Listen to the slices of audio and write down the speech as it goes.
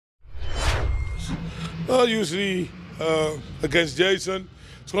Well, usually against Jason,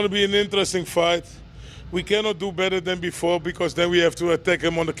 it's going to be an interesting fight. We cannot do better than before because then we have to attack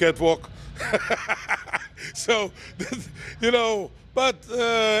him on the catwalk. So, you know, but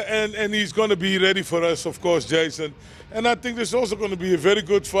and he's going to be ready for us, of course, Jason. And I think this is also going to be a very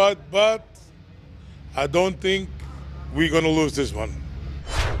good fight, but I don't think we're going to lose this one.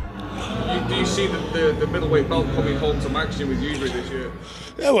 Do you see the middleweight belt coming home to Maxim with Yousri this year?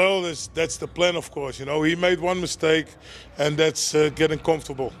 Yeah, well, that's the plan, of course. You know, he made one mistake, and that's getting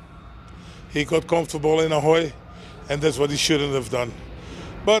comfortable. He got comfortable in Ahoy, and that's what he shouldn't have done.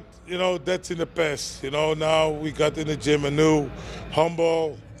 But, you know, that's in the past. You know, now we got in the gym a new,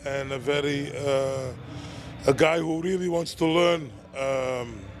 humble, and a guy who really wants to learn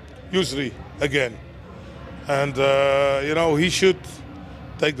Yousri again. And, you know, he should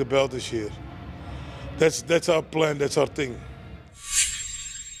take the belt this year. That's our plan, that's our thing.